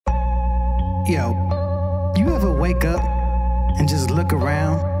Yo, you ever wake up and just look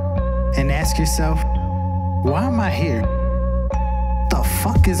around and ask yourself, why am I here? The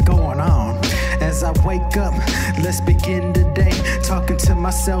fuck is going on? As I wake up, let's begin the day, talking to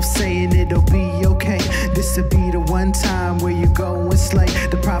myself, saying it'll be okay. This'll be the one time where you go and slay.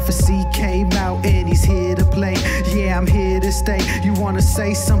 The prophecy came out and he's here to play. Yeah, I'm here to stay. You wanna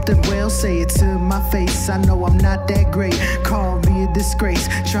say something? Well, say it to my face. I know I'm not that great. Call me a disgrace,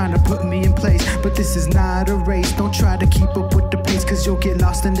 trying to put me in place, but this is not a race. Don't try to keep up with the pace, cause you'll get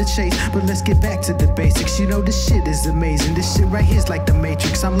lost in the chase. But let's get back to the basics. You know this shit is amazing. This shit right here's like the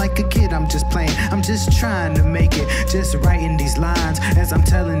Matrix. I'm like a kid, I'm just playing, I'm just trying to make it. Just writing these lines as I'm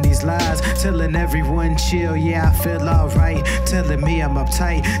telling these lies, telling everyone chill, yeah I feel alright. Telling me I'm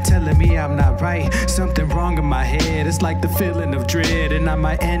uptight, telling me I'm not right. Something wrong in my head, it's like the feeling of dread, and I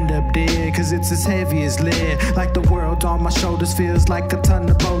might end up dead, cause it's as heavy as lead. Like the world on my shoulders feels like a ton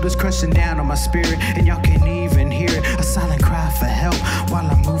of boulders crushing down on my spirit, and y'all can't even hear it. A silent cry for help while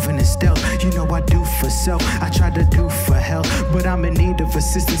I'm moving in stealth. You know I do for self, I try to do for help, but I'm in need of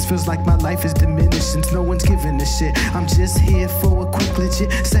assistance. Feels like my life is diminished since no one's giving a shit. I'm just here for a quick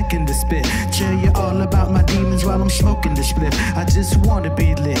legit second to spit, tell you all about my demons while I'm smoking the split. I just wanna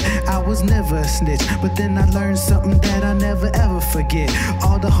be lit, I was never a snitch, but then I learned something that I never ever forget.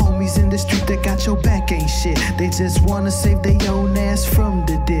 All the homies in the street that got your back ain't shit. They just wanna save their own ass from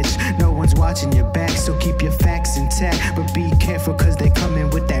the ditch. No one's watching your back, so keep your facts intact, but be careful cause they come in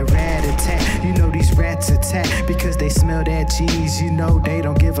with that rat attack. You know these rats attack because they smell that cheese. You know they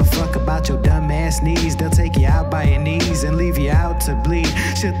don't give a fuck about your dumb ass knees. They'll take you out by your knees and leave you out to bleed.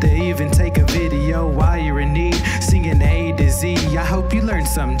 Should they even take a video while you're in need, singing A to Z? I hope you learned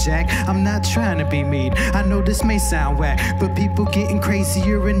something, Jack. I'm not trying to be mean, I know this may sound whack, but people getting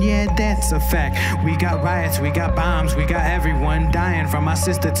crazier, and yeah, that's a fact. We got riots, we got bombs, we got everyone dying, from our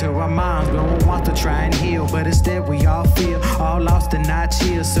sister to our moms. No one wants to try and heal, but instead we all feel all lost and not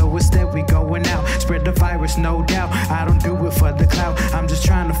chill. So instead we going out, spread the virus, no doubt. I don't do it for the clout, I'm just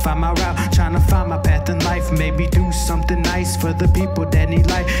trying to find my route, trying to find my path in life. Maybe do something nice for the people that need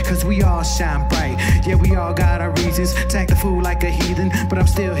light, cause we all shine bright. Yeah, we all got our reasons, tag the fool like a heathen, but I'm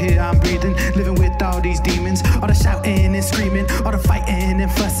still here, I'm breathing, living with all these demons. All the shouting and screaming, all the fighting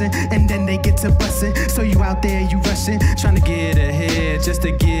and fussing, and then they get to busting. So you out there, you rushing, trying to get ahead, just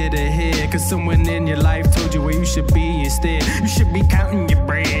to get ahead, cause someone in your life told you where you should be instead. You should be counting your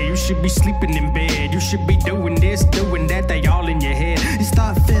bread, you should be sleeping in bed, you should be doing this, doing that, they all in your head. You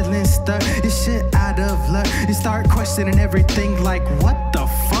start feeling stuck, your shit out of luck, you start questioning everything like what the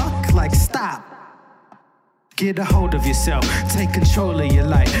fuck, like stop. Get a hold of yourself, take control of your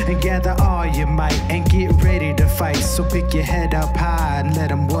life, and gather all your might, and get ready to fight. So pick your head up high and let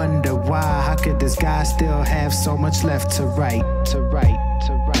them wonder why. How could this guy still have so much left to write,